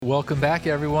Welcome back,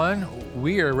 everyone.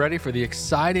 We are ready for the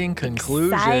exciting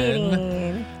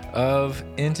conclusion of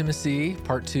Intimacy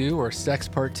Part 2 or Sex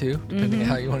Part 2, depending on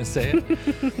how you want to say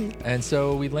it. And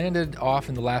so we landed off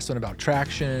in the last one about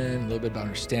attraction, a little bit about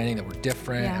understanding that we're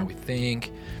different, how we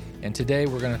think. And today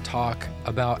we're going to talk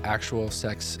about actual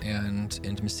sex and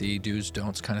intimacy, do's,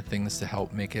 don'ts, kind of things to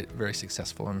help make it very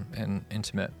successful and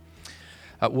intimate.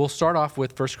 We'll start off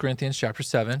with 1 Corinthians chapter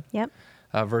 7.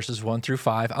 Verses 1 through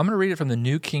 5. I'm going to read it from the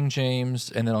New King James,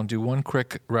 and then I'll do one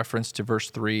quick reference to verse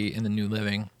 3 in the New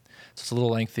Living. So it's a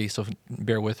little lengthy, so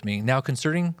bear with me. Now,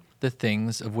 concerning the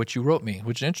things of which you wrote me,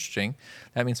 which is interesting.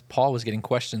 That means Paul was getting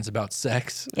questions about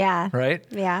sex. Yeah. Right?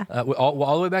 Yeah.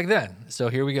 All the way back then. So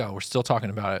here we go. We're still talking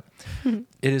about it.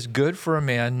 It is good for a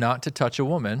man not to touch a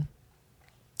woman.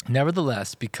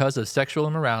 Nevertheless, because of sexual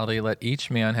immorality, let each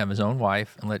man have his own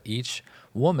wife, and let each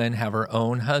woman have her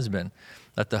own husband.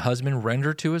 Let the husband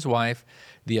render to his wife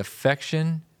the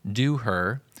affection due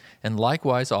her, and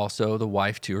likewise also the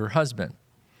wife to her husband.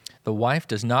 The wife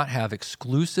does not have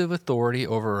exclusive authority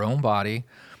over her own body,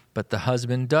 but the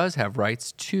husband does have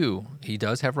rights too. He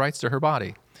does have rights to her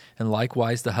body. And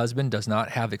likewise, the husband does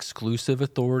not have exclusive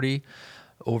authority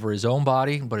over his own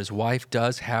body, but his wife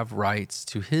does have rights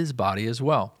to his body as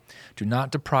well. Do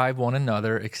not deprive one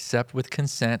another except with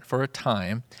consent for a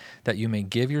time, that you may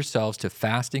give yourselves to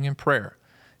fasting and prayer,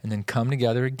 and then come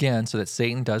together again so that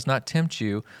Satan does not tempt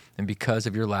you, and because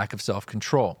of your lack of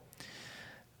self-control.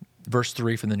 Verse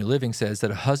 3 from the New Living says that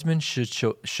a husband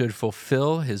should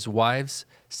fulfill his wife's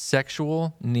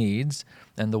sexual needs,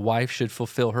 and the wife should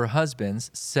fulfill her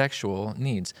husband's sexual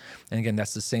needs. And again,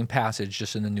 that's the same passage,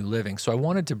 just in the New Living. So I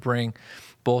wanted to bring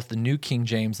both the New King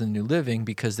James and the New Living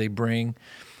because they bring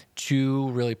two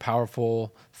really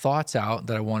powerful thoughts out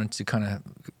that I wanted to kind of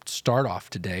start off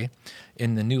today.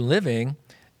 In the New Living,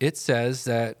 it says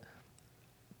that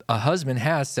a husband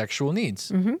has sexual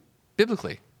needs,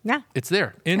 biblically. Yeah. It's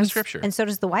there in the Scripture. And so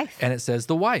does the wife. And it says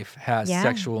the wife has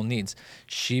sexual needs.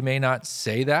 She may not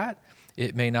say that.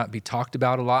 It may not be talked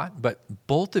about a lot, but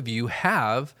both of you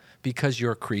have, because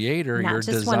your creator, Not your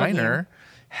just one of designer,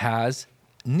 has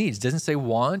needs. Doesn't say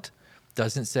want,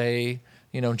 doesn't say,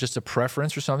 just a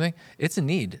preference or something. It's a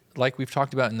need. Like we've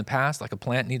talked about in the past, like a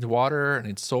plant needs water,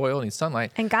 needs soil, needs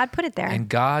sunlight. And God put it there. And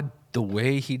God, the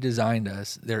way he designed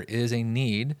us, there is a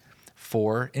need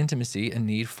for intimacy, a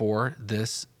need for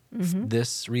this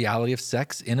reality of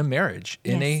sex in a marriage,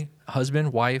 in a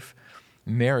husband-wife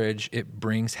marriage. It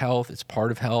brings health. It's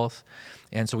part of health.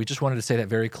 And so we just wanted to say that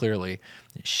very clearly.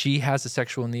 She has a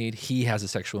sexual need. He has a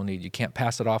sexual need. You can't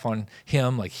pass it off on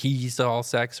him like he's all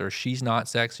sex or she's not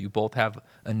sex. You both have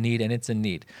a need, and it's a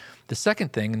need. The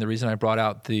second thing, and the reason I brought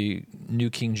out the New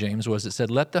King James, was it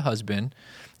said, let the husband,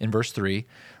 in verse 3,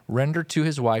 render to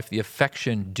his wife the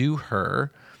affection due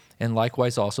her, and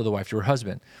likewise also the wife to her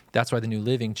husband. That's why the New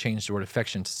Living changed the word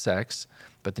affection to sex,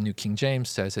 but the New King James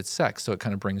says it's sex, so it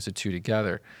kind of brings the two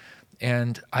together.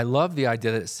 And I love the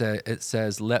idea that it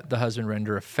says, let the husband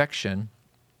render affection,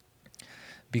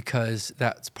 because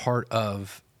that's part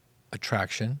of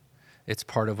attraction. It's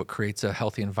part of what creates a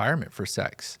healthy environment for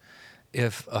sex.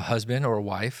 If a husband or a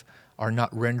wife are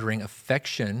not rendering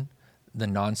affection, the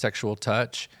non-sexual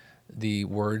touch, the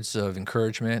words of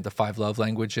encouragement, the 5 love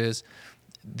languages,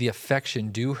 the affection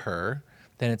due her,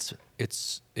 then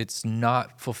it's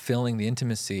not fulfilling the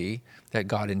intimacy that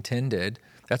God intended.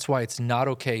 That's why it's not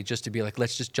okay just to be like,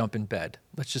 let's just jump in bed.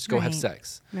 Let's just go have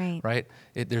sex. Right?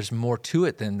 There's more to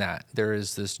it than that. There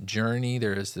is this journey.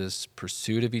 There is this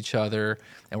pursuit of each other.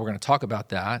 And we're going to talk about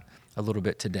that a little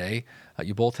bit today.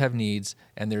 You both have needs.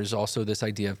 And there's also this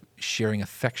idea of sharing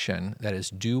affection that is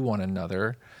due one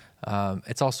another.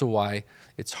 It's also why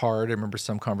it's hard. I remember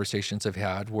some conversations I've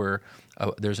had where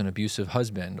there's an abusive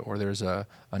husband or there's an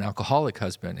alcoholic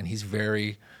husband, and he's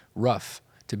very rough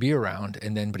to be around,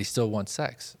 but he still wants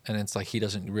sex. And it's like he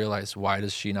doesn't realize, why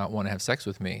does she not want to have sex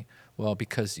with me? Well,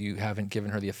 because you haven't given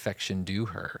her the affection due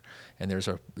her. And there's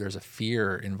a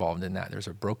fear involved in that. There's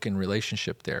a broken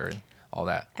relationship there and all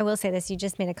that. I will say this. You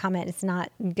just made a comment. It's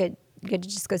not good to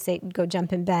just go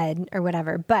jump in bed or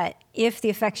whatever. But if the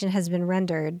affection has been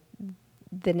rendered,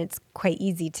 then it's quite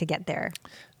easy to get there.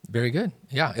 Very good.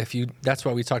 Yeah. That's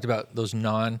why we talked about those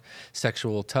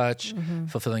non-sexual touch,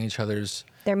 fulfilling each other's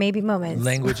there may be moments.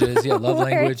 Languages, love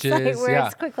languages.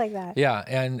 It's quick like that. Yeah,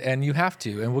 and you have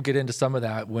to. And we'll get into some of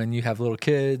that when you have little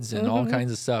kids and all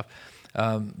kinds of stuff.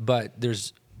 But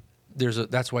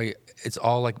that's why it's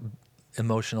all like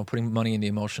emotional, putting money in the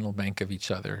emotional bank of each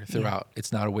other throughout. Yeah.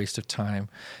 It's not a waste of time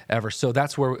ever. So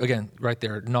that's where, again, right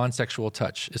there, non-sexual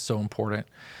touch is so important.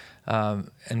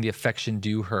 and the affection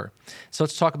due her. So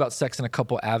let's talk about sex in a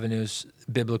couple avenues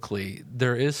biblically.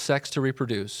 There is sex to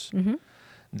reproduce. Mm-hmm.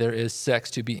 There is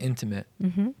sex to be intimate,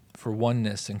 for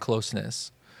oneness and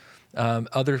closeness.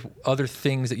 Other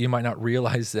things that you might not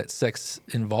realize that sex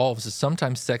involves is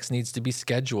sometimes sex needs to be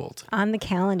scheduled. On the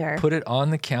calendar. Put it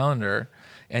on the calendar.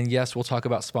 And yes, we'll talk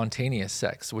about spontaneous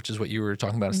sex, which is what you were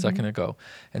talking about a second ago.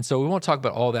 And so we won't talk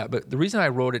about all that. But the reason I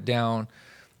wrote it down,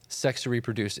 sex to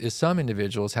reproduce, is some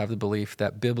individuals have the belief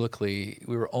that biblically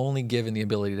we were only given the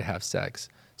ability to have sex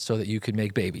so that you could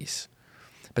make babies.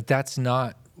 But that's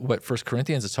not what 1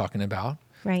 Corinthians is talking about.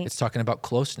 Right. It's talking about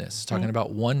closeness. It's talking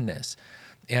about oneness.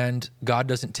 And God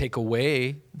doesn't take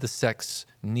away the sex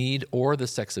need or the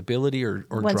sex ability or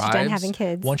Once drives. you're done having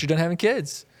kids. Once you're done having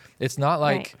kids. It's not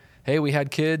like, Right. hey, we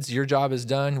had kids, your job is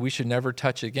done, we should never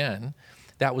touch again.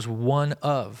 That was one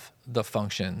of the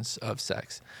functions of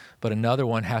sex. But another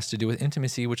one has to do with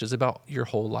intimacy, which is about your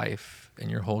whole life and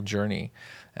your whole journey,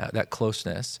 that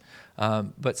closeness.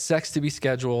 But sex to be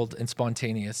scheduled and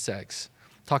spontaneous sex.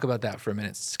 Talk about that for a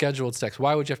minute. Scheduled sex.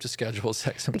 Why would you have to schedule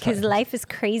sex sometimes? Because life is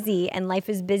crazy and life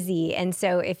is busy. And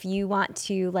so if you want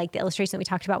to, like the illustration that we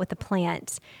talked about with the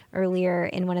plant earlier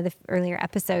in one of the earlier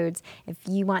episodes, if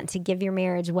you want to give your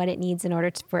marriage what it needs in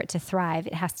order for it to thrive,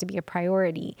 it has to be a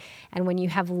priority. And when you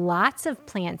have lots of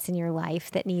plants in your life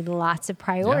that need lots of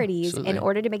priorities, in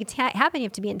order to make it happen, you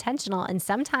have to be intentional. And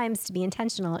sometimes to be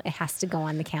intentional, it has to go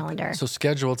on the calendar. So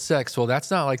scheduled sex. Well, that's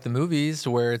not like the movies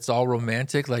where it's all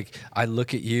romantic. Like I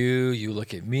look at you, you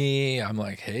look at me. I'm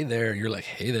like, hey there. You're like,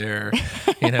 hey there.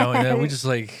 And then we just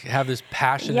like have this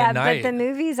passionate night. But the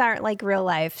movies aren't like real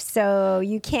life, so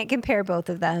you can't compare both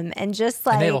of them. And just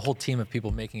like, and they have a whole team of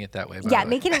people making it that way.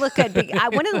 Making it look good.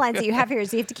 One of the lines that you have here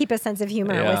is you have to keep a sense of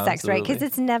humor with sex, right? Because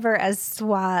it's never as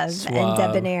suave and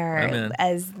debonair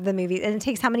as the movies. And it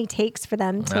takes how many takes for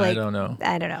them to I don't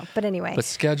know. But anyway. But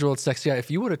scheduled sex, if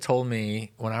you would have told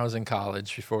me when I was in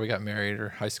college, before we got married or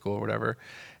high school or whatever,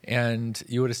 and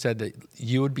you would have said that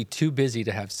you would be too busy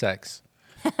to have sex,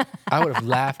 I would have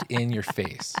laughed in your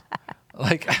face.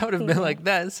 Like I would have been like,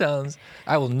 that sounds,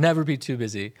 I will never be too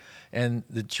busy. And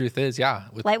the truth is,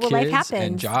 with life kids happens.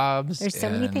 and jobs, there's so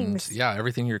many things.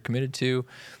 Everything you're committed to,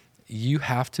 you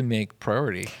have to make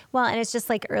priority. Well, and it's just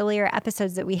like earlier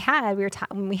episodes that we had,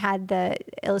 when we had the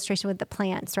illustration with the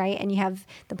plants, right? And you have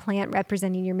the plant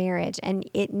representing your marriage and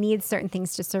it needs certain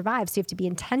things to survive. So you have to be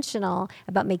intentional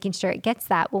about making sure it gets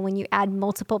that. Well, when you add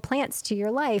multiple plants to your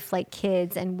life, like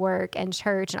kids and work and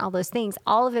church and all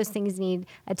of those things need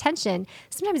attention.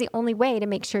 Sometimes the only way to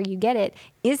make sure you get it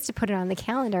is to put it on the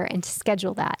calendar and to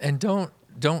schedule that. And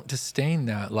don't disdain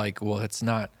that. Like, well, it's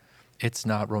not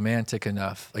romantic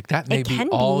enough. Like that may be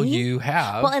all you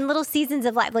have. Well, in little seasons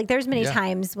of life, like there's many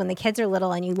times when the kids are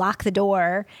little and you lock the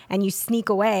door and you sneak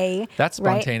away. That's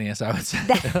spontaneous, right? I would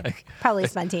say. Probably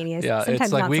spontaneous. Yeah, sometimes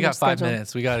it's like we got 5 scheduled.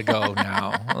 minutes. We got to go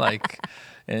now.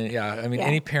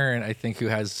 Any parent I think who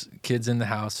has kids in the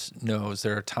house knows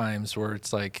there are times where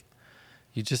it's like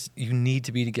you need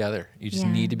to be together. You just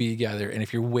need to be together. And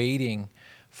if you're waiting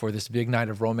for this big night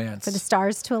of romance, for the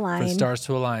stars to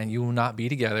align, you will not be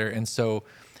together. And so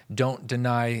don't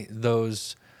deny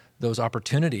those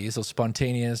opportunities, those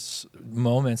spontaneous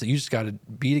moments that you just got to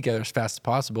be together as fast as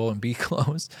possible and be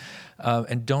close.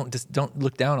 And don't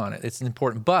look down on it. It's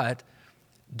important, but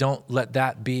don't let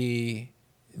that be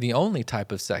the only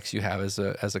type of sex you have as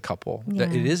a couple.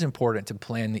 That it is important to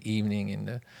plan the evening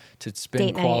and to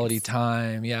spend Date quality nights.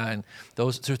 time. Yeah, and so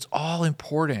it's all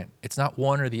important. It's not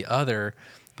one or the other,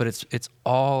 but it's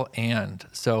all and.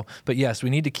 So, but yes, we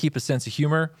need to keep a sense of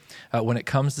humor when it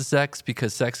comes to sex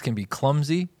because sex can be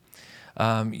clumsy.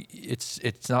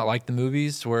 It's not like the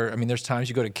movies where there's times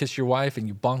you go to kiss your wife and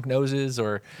you bonk noses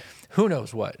or who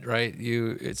knows what, right?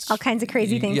 It's all kinds of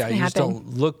crazy things can you happen. just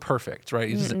don't look perfect, right?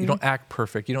 You don't act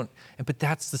perfect. But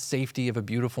that's the safety of a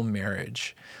beautiful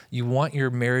marriage. You want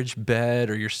your marriage bed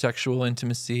or your sexual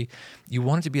intimacy, you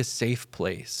want it to be a safe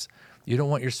place. You don't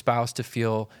want your spouse to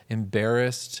feel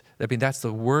embarrassed. That's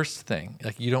the worst thing.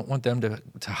 Like you don't want them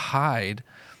to hide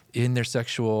in their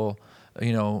sexual,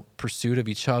 pursuit of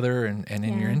each other and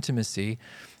in your intimacy.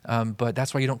 But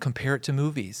that's why you don't compare it to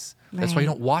movies. That's why you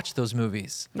don't watch those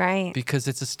movies. Right. Because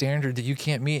it's a standard that you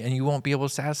can't meet and you won't be able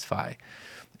to satisfy.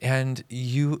 And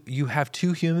you have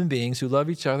two human beings who love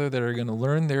each other that are going to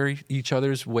learn each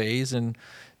other's ways and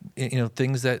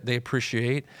things that they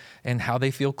appreciate and how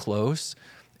they feel close.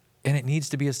 And it needs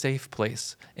to be a safe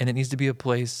place. And it needs to be a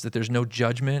place that there's no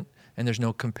judgment and there's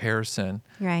no comparison,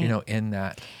 Right. In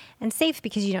that. And safe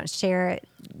because you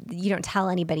don't tell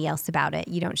anybody else about it.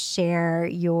 You don't share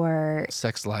your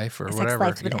Sex life or sex whatever.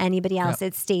 life with anybody else. Yeah.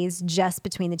 It stays just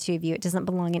between the two of you. It doesn't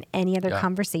belong in any other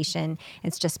conversation.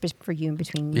 It's just for you and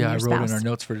between you and your spouse. I wrote in our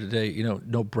notes for today,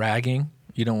 no bragging.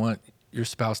 You don't want your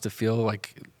spouse to feel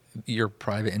like your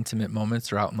private, intimate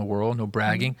moments are out in the world. No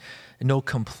bragging, and no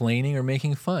complaining or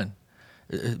making fun.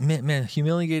 Man,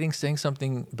 humiliating, saying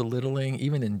something belittling,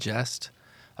 even in jest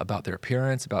about their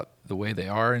appearance, about the way they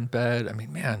are in bed. I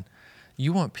mean, man,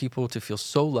 you want people to feel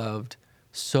so loved,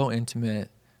 so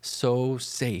intimate, so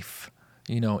safe,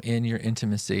 in your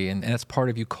intimacy. And that's part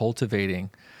of you cultivating,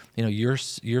 your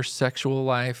sexual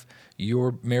life,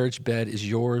 your marriage bed is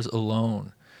yours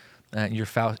alone. And your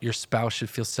spouse should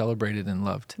feel celebrated and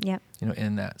loved,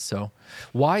 in that. So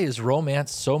why is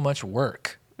romance so much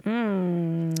work?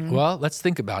 Well, let's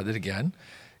think about it again.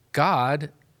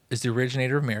 God is the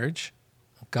originator of marriage.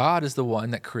 God is the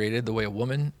one that created the way a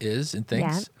woman is and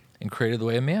thinks, and created the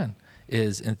way a man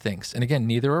is and thinks. And again,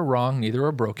 neither are wrong, neither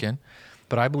are broken.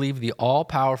 But I believe the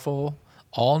all-powerful,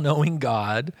 all-knowing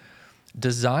God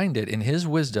designed it in his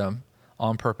wisdom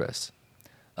on purpose.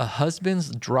 A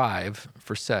husband's drive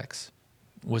for sex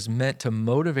was meant to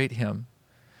motivate him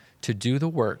to do the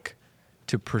work,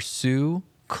 to pursue,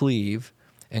 cleave,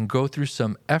 and go through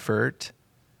some effort,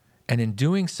 and in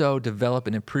doing so, develop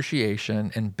an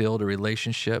appreciation and build a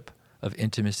relationship of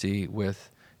intimacy with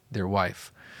their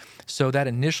wife. So that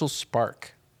initial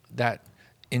spark, that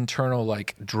internal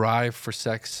drive for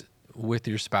sex with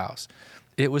your spouse,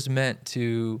 it was meant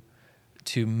to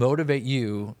motivate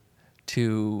you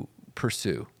to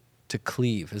pursue, to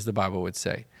cleave, as the Bible would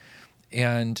say.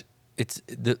 And it's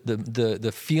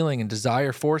the feeling and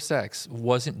desire for sex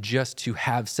wasn't just to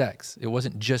have sex. It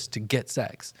wasn't just to get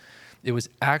sex. It was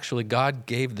actually God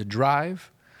gave the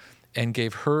drive and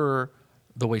gave her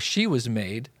the way she was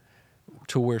made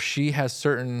to where she has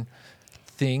certain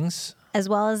things. As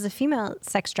well as the female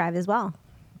sex drive as well.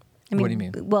 I mean, what do you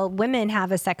mean? Well, women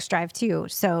have a sex drive too.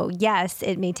 So yes,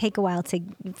 it may take a while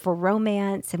for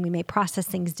romance, and we may process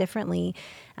things differently.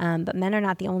 But men are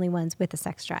not the only ones with a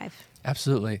sex drive.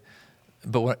 Absolutely.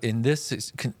 But in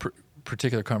this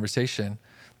particular conversation,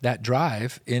 that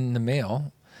drive in the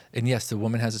male, and yes, the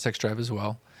woman has a sex drive as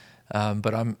well.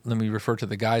 But let me refer to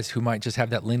the guys who might just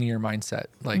have that linear mindset.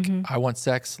 I want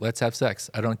sex, let's have sex.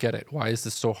 I don't get it. Why is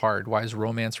this so hard? Why is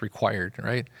romance required,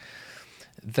 right?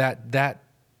 That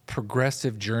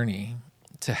progressive journey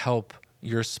to help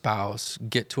your spouse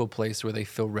get to a place where they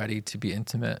feel ready to be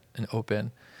intimate and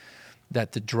open,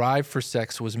 that the drive for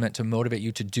sex was meant to motivate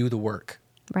you to do the work.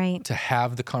 Right. To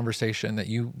have the conversation that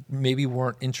you maybe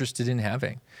weren't interested in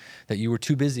having, that you were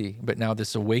too busy, but now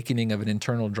this awakening of an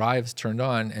internal drive's turned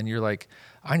on, and you're like,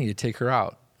 I need to take her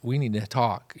out. We need to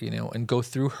talk, and go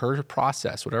through her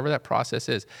process, whatever that process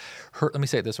is. Let me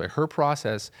say it this way. Her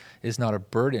process is not a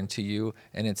burden to you,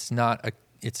 and it's not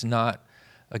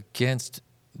against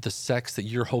the sex that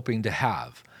you're hoping to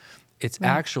have. It's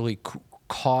actually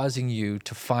causing you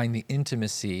to find the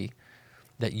intimacy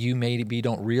that you maybe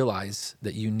don't realize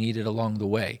that you needed along the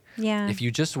way. Yeah. If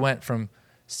you just went from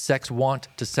sex want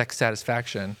to sex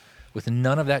satisfaction with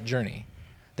none of that journey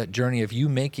of you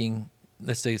making,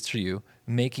 let's say it's for you,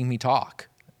 making me talk,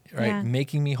 right? Yeah.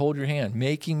 Making me hold your hand,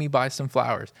 making me buy some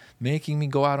flowers, making me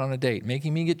go out on a date,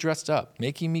 making me get dressed up,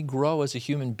 making me grow as a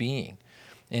human being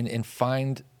and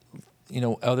find,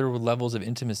 other levels of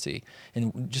intimacy.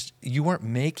 And just, you weren't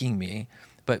making me,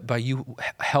 but by you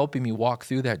helping me walk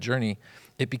through that journey,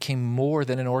 it became more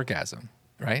than an orgasm,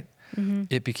 right? Mm-hmm.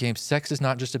 It became, sex is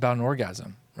not just about an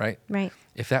orgasm, right? Right.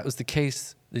 If that was the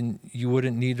case, then you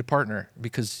wouldn't need a partner,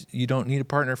 because you don't need a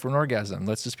partner for an orgasm.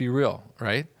 Let's just be real,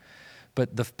 right?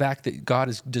 But the fact that God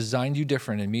has designed you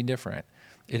different and me different,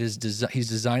 He's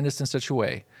designed us in such a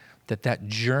way that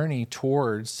journey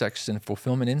towards sex and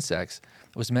fulfillment in sex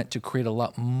was meant to create a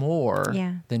lot more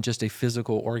than just a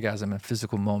physical orgasm and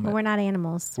physical moment. But we're not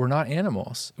animals. We're not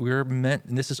animals. We're meant,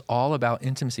 and this is all about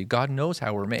intimacy. God knows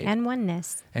how we're made. And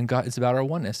oneness. And it's about our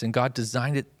oneness. And God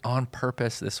designed it on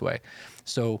purpose this way.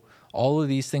 So all of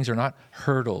these things are not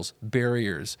hurdles,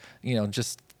 barriers,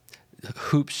 just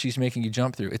hoops she's making you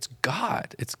jump through. It's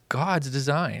God. It's God's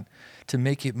design to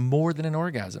make it more than an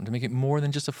orgasm, to make it more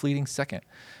than just a fleeting second,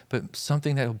 but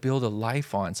something that will build a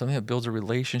life on, something that builds a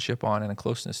relationship on and a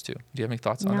closeness to. Do you have any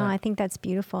thoughts on that? No, I think that's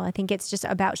beautiful. I think it's just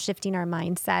about shifting our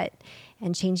mindset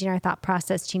and changing our thought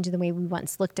process, changing the way we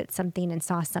once looked at something and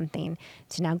saw something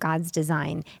to now God's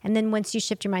design. And then once you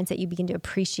shift your mindset, you begin to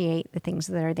appreciate the things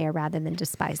that are there rather than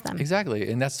despise them. Exactly.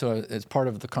 And that's as part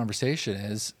of the conversation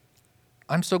is,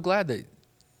 I'm so glad that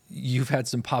you've had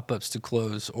some pop-ups to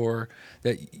close, or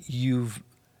that you've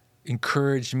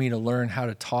encouraged me to learn how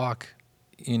to talk,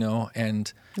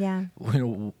 and Yeah.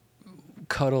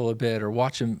 cuddle a bit, or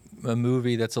watch a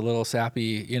movie that's a little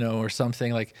sappy, or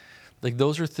something like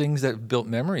those are things that built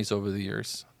memories over the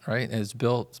years, right? And it's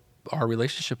built our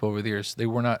relationship over the years. They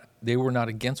were not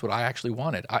against what I actually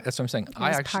wanted. That's what I'm saying. It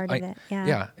was part of it. Yeah.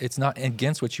 Yeah. It's not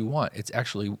against what you want. It's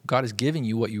actually God is giving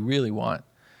you what you really want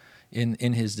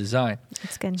in His design.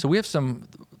 That's good. So we have some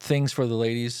things for the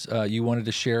ladies you wanted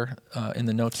to share in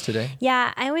the notes today.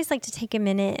 Yeah, I always like to take a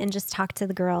minute and just talk to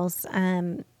the girls,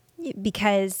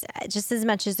 because just as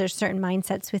much as there's certain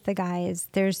mindsets with the guys,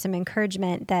 there's some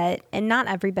encouragement that, and not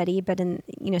everybody, but in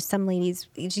some ladies,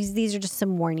 these are just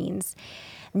some warnings,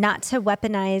 not to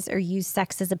weaponize or use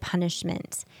sex as a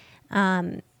punishment.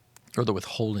 Or the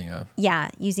withholding of. Yeah,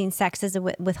 using sex as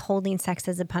withholding sex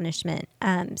as a punishment.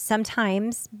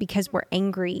 Sometimes because we're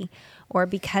angry, or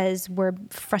because we're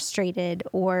frustrated,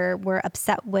 or we're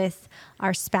upset with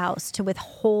our spouse, to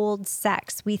withhold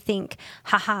sex, we think,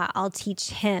 haha, I'll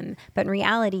teach him. But in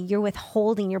reality, you're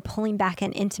withholding, you're pulling back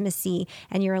an intimacy,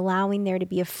 and you're allowing there to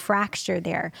be a fracture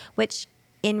there, which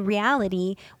in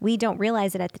reality, we don't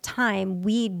realize it at the time.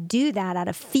 We do that out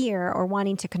of fear, or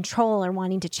wanting to control, or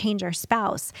wanting to change our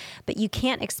spouse. But you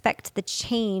can't expect the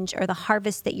change or the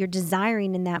harvest that you're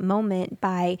desiring in that moment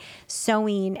by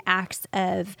sowing acts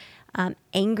of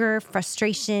anger,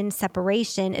 frustration,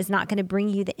 separation is not going to bring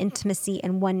you the intimacy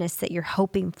and oneness that you're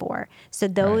hoping for. So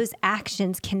those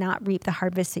actions cannot reap the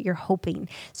harvest that you're hoping.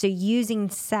 So using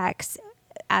sex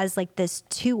as like this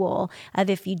tool of,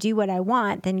 if you do what I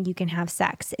want, then you can have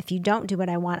sex. If you don't do what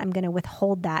I want, I'm going to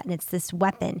withhold that. And it's this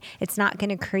weapon. It's not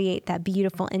going to create that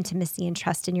beautiful intimacy and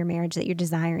trust in your marriage that you're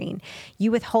desiring.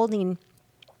 You withholding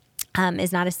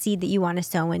is not a seed that you want to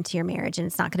sow into your marriage, and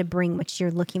it's not going to bring what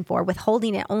you're looking for.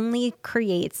 Withholding it only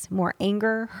creates more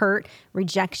anger, hurt,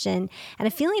 rejection, and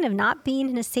a feeling of not being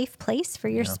in a safe place for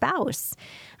your spouse.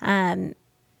 And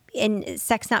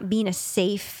sex not being a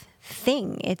safe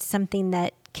thing. It's something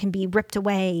that can be ripped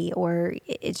away, or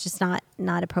it's just not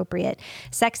appropriate.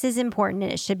 Sex is important,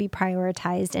 and it should be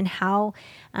prioritized. And how,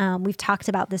 we've talked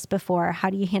about this before, how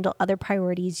do you handle other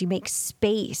priorities? You make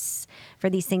space for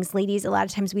these things. Ladies, a lot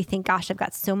of times we think, gosh, I've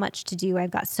got so much to do.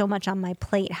 I've got so much on my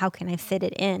plate. How can I fit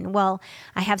it in? Well,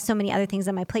 I have so many other things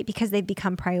on my plate because they've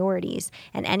become priorities.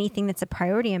 And anything that's a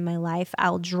priority in my life,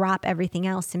 I'll drop everything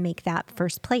else and make that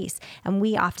first place. And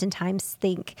we oftentimes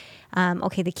think,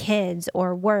 okay, the kids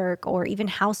or work or even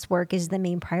housework is the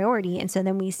main priority. And so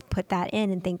then we put that in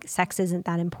and think sex isn't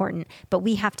that important. But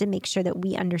we have to make sure that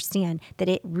we understand that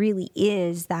it really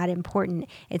is that important.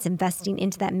 It's investing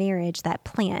into that marriage, that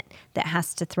plant that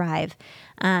has to thrive.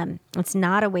 It's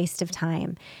not a waste of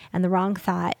time. And the wrong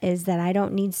thought is that I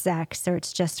don't need sex, or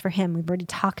it's just for him. We've already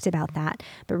talked about that.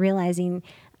 But realizing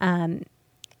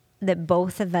that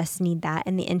both of us need that,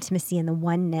 and the intimacy and the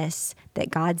oneness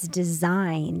that God's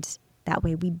designed. That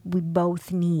way we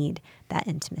both need that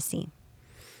intimacy.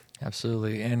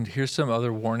 Absolutely. And here's some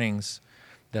other warnings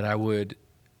that I would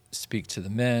speak to the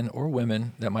men or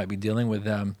women that might be dealing with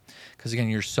them. Because again,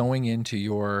 you're sowing into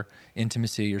your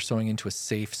intimacy, you're sowing into a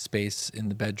safe space in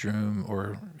the bedroom,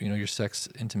 or your sex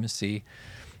intimacy.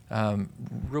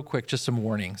 Real quick, just some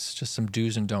warnings, just some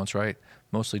do's and don'ts, right?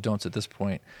 Mostly don'ts at this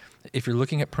point. If you're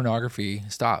looking at pornography,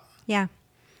 stop. Yeah.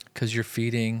 Because you're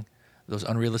feeding those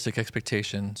unrealistic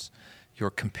expectations, you're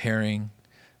comparing,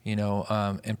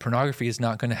 and pornography is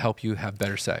not going to help you have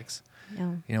better sex.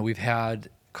 No. We've had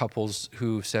couples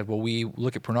who said, well, we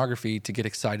look at pornography to get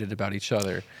excited about each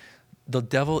other. The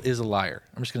devil is a liar.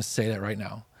 I'm just going to say that right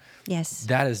now. Yes.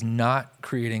 That is not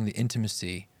creating the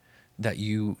intimacy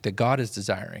that God is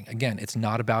desiring. Again, it's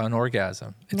not about an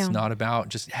orgasm. It's not about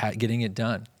just getting it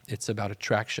done. It's about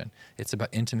attraction. It's about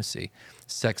intimacy.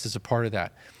 Sex is a part of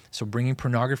that. So bringing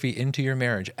pornography into your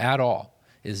marriage at all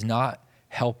is not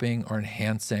helping or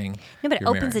enhancing No, but it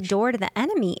opens marriage. a door to the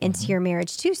enemy into your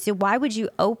marriage too. So why would you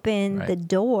open the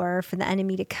door for the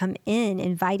enemy to come in,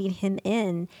 inviting him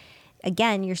in?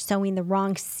 Again, you're sowing the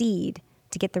wrong seed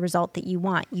to get the result that you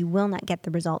want. You will not get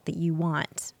the result that you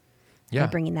want by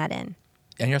bringing that in.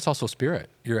 And it's also spirit.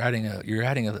 You're adding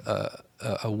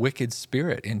a wicked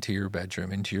spirit into your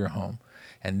bedroom, into your home.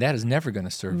 And that is never going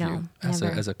to serve you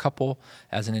as a couple,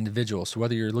 as an individual. So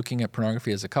whether you're looking at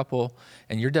pornography as a couple,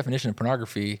 and your definition of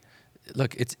pornography,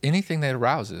 look, it's anything that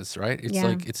arouses, right? It's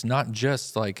like, it's not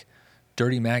just like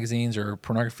dirty magazines or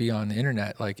pornography on the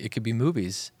internet. Like it could be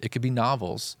movies, it could be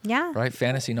novels, Yeah. right?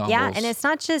 Fantasy novels. Yeah, and it's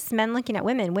not just men looking at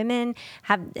women. Women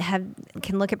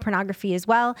can look at pornography as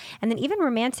well, and then even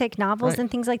romantic novels Right.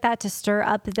 and things like that to stir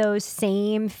up those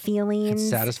same feelings. And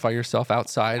satisfy yourself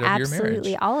outside of your marriage.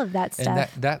 Absolutely, all of that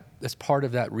stuff. And that's part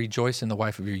of that. Rejoice in the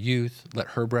wife of your youth. Let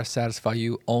her breast satisfy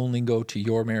you. Only go to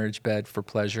your marriage bed for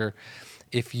pleasure.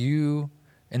 And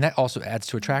that also adds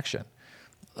to attraction.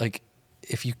 Like,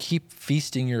 if you keep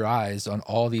feasting your eyes on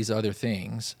all these other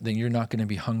things, then you're not going to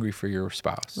be hungry for your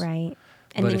spouse. Right.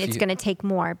 And But then if it's you- going to take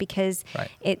more because Right.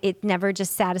 it never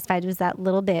just satisfied with that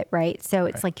little bit, right? So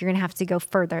it's like you're going to have to go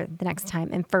further the next time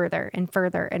and further and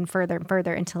further and further and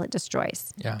further until it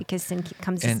destroys. Yeah. Because sin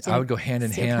comes to And steal, I would go hand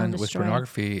in steal, kill, and hand with destroy.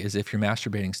 pornography is if you're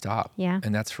masturbating, stop. Yeah.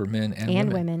 And that's for men and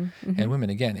And women. women. And women,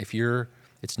 again,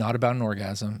 it's not about an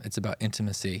orgasm, it's about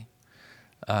intimacy.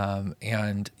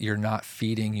 And you're not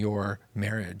feeding your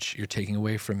marriage, you're taking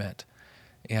away from it.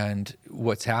 And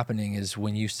what's happening is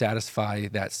when you satisfy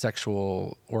that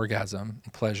sexual orgasm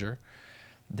and pleasure,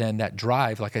 then that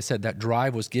drive, like I said, that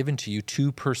drive was given to you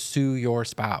to pursue your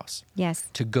spouse, Yes.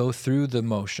 to go through the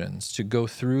motions, to go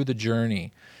through the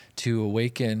journey, to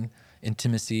awaken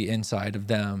intimacy inside of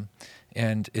them.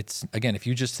 And it's, again, if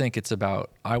you just think it's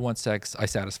about, I want sex, I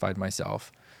satisfied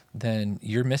myself, then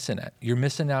you're missing it. You're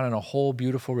missing out on a whole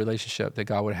beautiful relationship that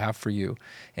God would have for you.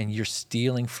 And you're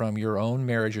stealing from your own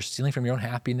marriage. You're stealing from your own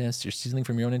happiness. You're stealing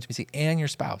from your own intimacy and your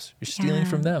spouse. You're stealing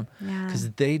from them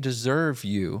because they deserve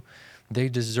you. They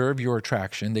deserve your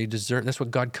attraction. That's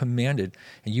what God commanded.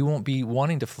 And you won't be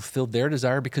wanting to fulfill their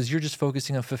desire because you're just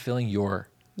focusing on fulfilling your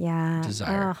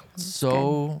desire. Oh, that's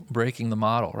So breaking the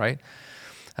model, right?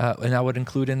 And I would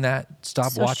include in that,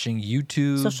 stop watching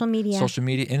YouTube, social media,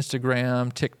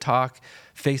 Instagram, TikTok,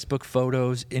 Facebook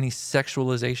photos, any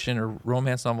sexualization or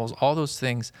romance novels, all those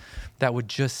things that would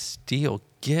just steal.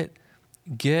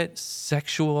 Get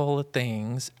sexual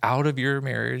things out of your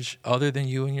marriage other than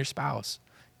you and your spouse.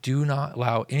 Do not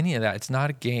allow any of that. It's not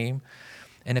a game.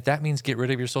 And if that means get rid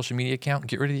of your social media account,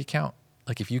 get rid of the account.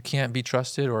 Like if you can't be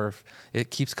trusted or if it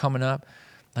keeps coming up,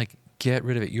 like get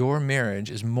rid of it. Your marriage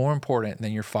is more important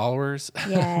than your followers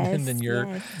and than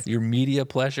your media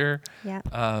pleasure. Yeah.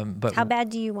 But how bad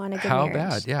do you want a good how marriage?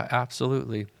 bad? Yeah,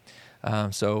 absolutely.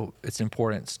 So it's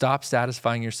important. Stop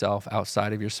satisfying yourself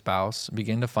outside of your spouse.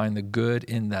 Begin to find the good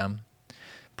in them,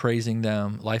 praising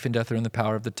them. Life and death are in the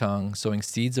power of the tongue, sowing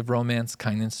seeds of romance,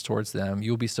 kindness towards them.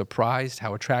 You'll be surprised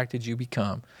how attracted you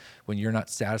become when you're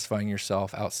not satisfying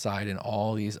yourself outside in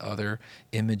all these other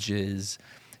images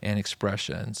and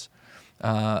expressions.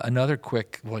 Another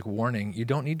quick warning, you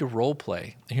don't need to role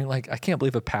play. And you're like, I can't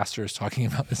believe a pastor is talking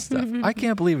about this stuff. I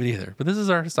can't believe it either, but this is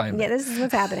our assignment. Yeah, this is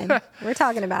what's happening. We're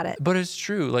talking about it. But it's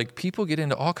true. Like people get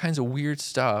into all kinds of weird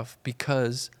stuff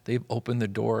because they've opened the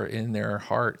door in their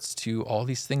hearts to all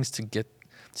these things to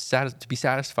be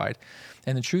satisfied.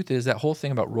 And the truth is that whole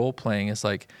thing about role playing is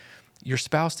like your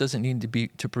spouse doesn't need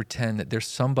to pretend that there's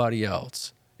somebody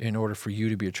else in order for you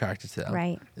to be attracted to them.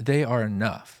 Right. They are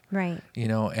enough. Right.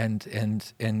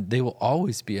 And they will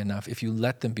always be enough if you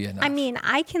let them be enough. I mean,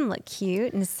 I can look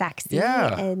cute and sexy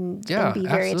and be very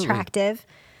absolutely. attractive.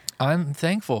 I'm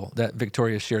thankful that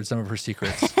Victoria shared some of her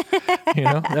secrets.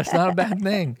 That's not a bad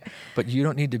thing. But you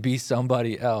don't need to be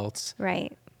somebody else.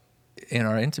 Right. In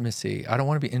our intimacy. I don't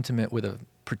want to be intimate with a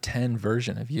pretend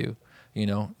version of you. You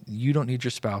don't need your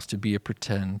spouse to be a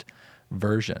pretend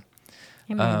version.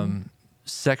 Amen.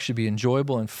 Sex should be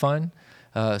enjoyable and fun.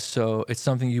 So it's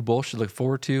something you both should look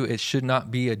forward to. It should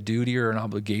not be a duty or an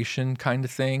obligation kind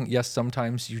of thing. Yes,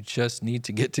 sometimes you just need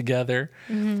to get together,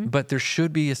 but there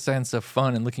should be a sense of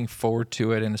fun and looking forward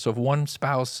to it. And so if one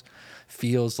spouse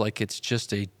feels like it's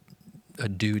just a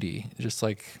duty, just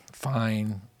like,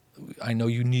 fine, I know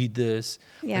you need this.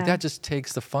 Yeah. Like that just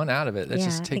takes the fun out of it. That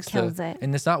just takes it kills it.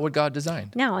 And it's not what God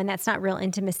designed. No, and that's not real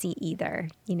intimacy either.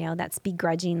 That's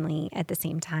begrudgingly at the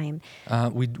same time.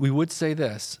 We would say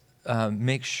this.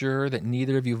 Make sure that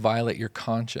neither of you violate your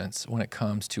conscience when it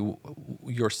comes to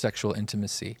your sexual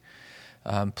intimacy.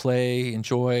 Play,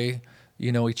 enjoy,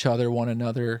 each other, one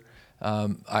another.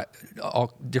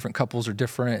 All different couples are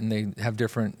different and they have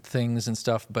different things and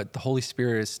stuff, but the Holy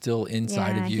Spirit is still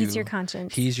inside of you. He's your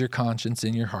conscience. He's your conscience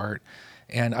in your heart.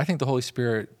 And I think the Holy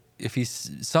Spirit, if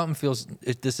something feels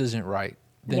this isn't right,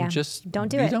 then just don't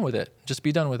do be it. done with it. Just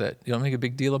be done with it. You don't make a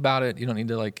big deal about it. You don't need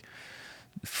to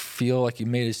feel like you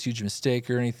made a huge mistake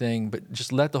or anything, but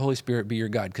just let the Holy Spirit be your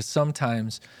guide. Because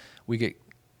sometimes we get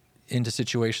into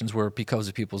situations where, because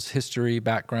of people's history,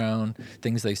 background,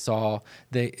 things they saw,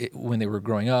 when they were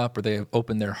growing up, or they have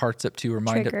opened their hearts up to or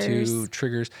mind up to,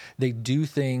 triggers, they do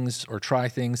things or try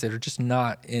things that are just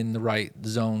not in the right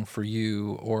zone for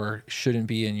you, or shouldn't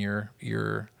be in your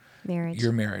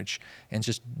marriage. And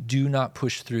just do not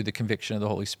push through the conviction of the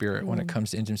Holy Spirit when it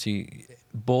comes to intimacy.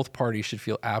 Both parties should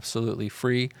feel absolutely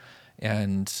free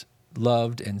and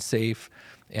loved and safe,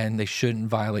 and they shouldn't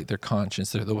violate their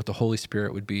conscience, what the Holy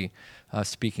Spirit would be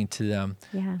speaking to them.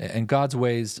 Yeah. And God's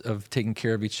ways of taking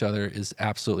care of each other is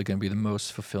absolutely going to be the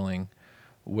most fulfilling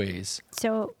ways.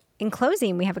 So in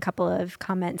closing, we have a couple of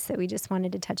comments that we just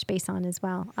wanted to touch base on as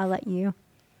well. I'll let you.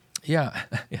 Yeah,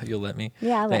 you'll let me.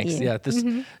 Yeah, I'll Thanks. let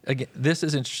you. Yeah, this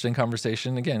is interesting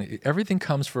conversation. Again, everything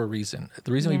comes for a reason.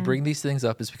 The reason we bring these things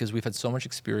up is because we've had so much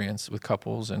experience with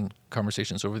couples and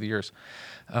conversations over the years.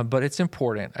 But it's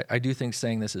important. I do think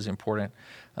saying this is important.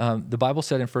 The Bible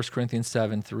said in 1 Corinthians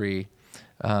 7:3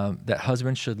 that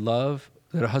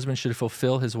a husband should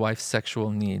fulfill his wife's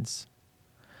sexual needs,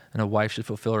 and a wife should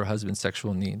fulfill her husband's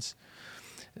sexual needs.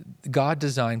 God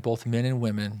designed both men and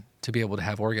women to be able to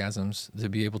have orgasms, to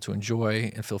be able to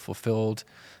enjoy and feel fulfilled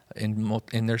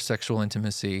in their sexual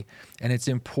intimacy. And it's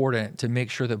important to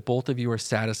make sure that both of you are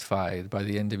satisfied by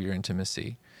the end of your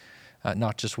intimacy,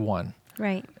 not just one.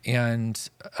 Right. And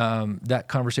that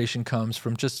conversation comes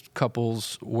from just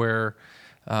couples where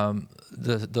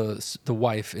the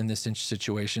wife in this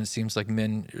situation, it seems like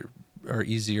men are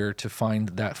easier to find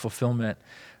that fulfillment.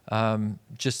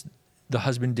 Just the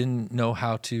husband didn't know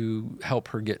how to help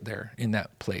her get there in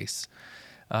that place.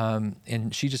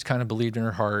 And she just kind of believed in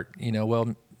her heart,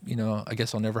 I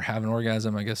guess I'll never have an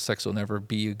orgasm. I guess sex will never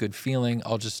be a good feeling.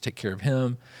 I'll just take care of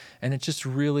him. And it just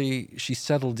really, she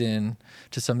settled in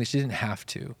to something she didn't have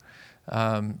to.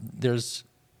 There's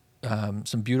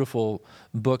some beautiful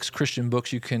books, Christian books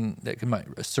that might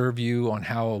serve you on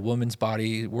how a woman's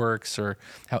body works, or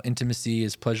how intimacy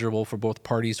is pleasurable for both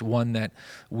parties. One that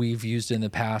we've used in the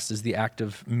past is The Act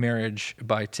of Marriage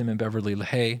by Tim and Beverly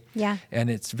LaHaye. Yeah. And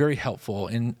it's very helpful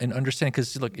in understanding,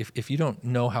 because look, if you don't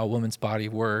know how a woman's body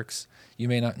works, you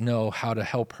may not know how to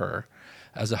help her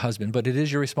as a husband, but it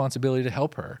is your responsibility to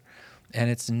help her. And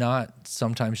it's not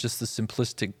sometimes just the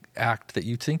simplistic act that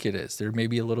you think it is. There may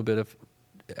be a little bit of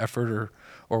effort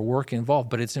or work involved,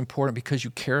 but it's important because you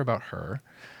care about her,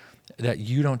 that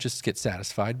you don't just get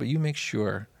satisfied, but you make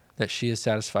sure that she is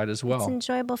satisfied as well. It's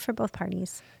enjoyable for both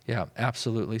parties. Yeah,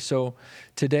 absolutely. So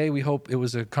today we hope it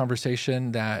was a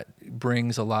conversation that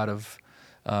brings a lot of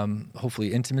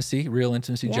hopefully intimacy, real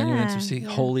intimacy, genuine intimacy,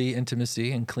 holy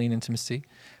intimacy, and clean intimacy.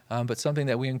 But something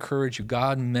that we encourage you,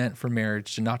 God meant for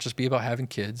marriage to not just be about having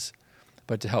kids,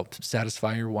 but to help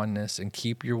satisfy your oneness and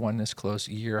keep your oneness close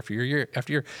year after year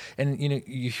after year. And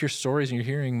you hear stories, and you're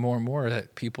hearing more and more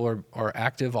that people are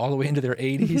active all the way into their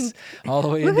 80s, all the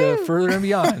way into further and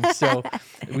beyond. So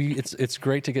it's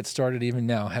great to get started even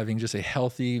now, having just a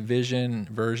healthy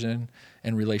version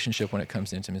and relationship when it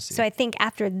comes to intimacy. So I think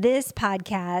after this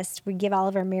podcast, we give all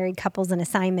of our married couples an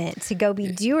assignment to go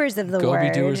be doers of the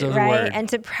word, right? And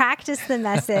to practice the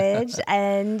message,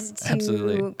 and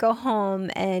to go home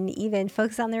and even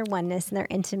focus on their oneness and their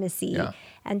intimacy,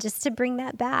 and just to bring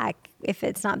that back if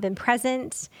it's not been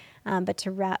present, but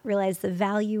to realize the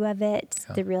value of it,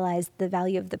 to realize the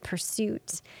value of the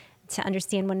pursuit, to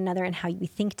understand one another and how we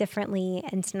think differently,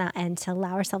 and to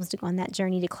allow ourselves to go on that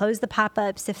journey, to close the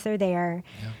pop-ups if they're there,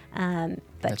 but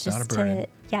that's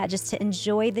just to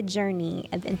enjoy the journey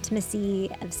of intimacy,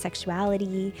 of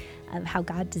sexuality, of how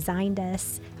God designed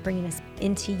us, bringing us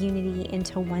into unity,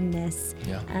 into oneness,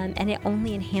 and it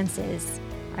only enhances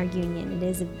our union.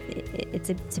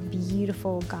 It's a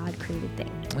beautiful God-created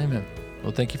thing. Amen.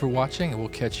 Well, thank you for watching, and we'll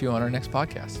catch you on our next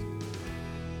podcast.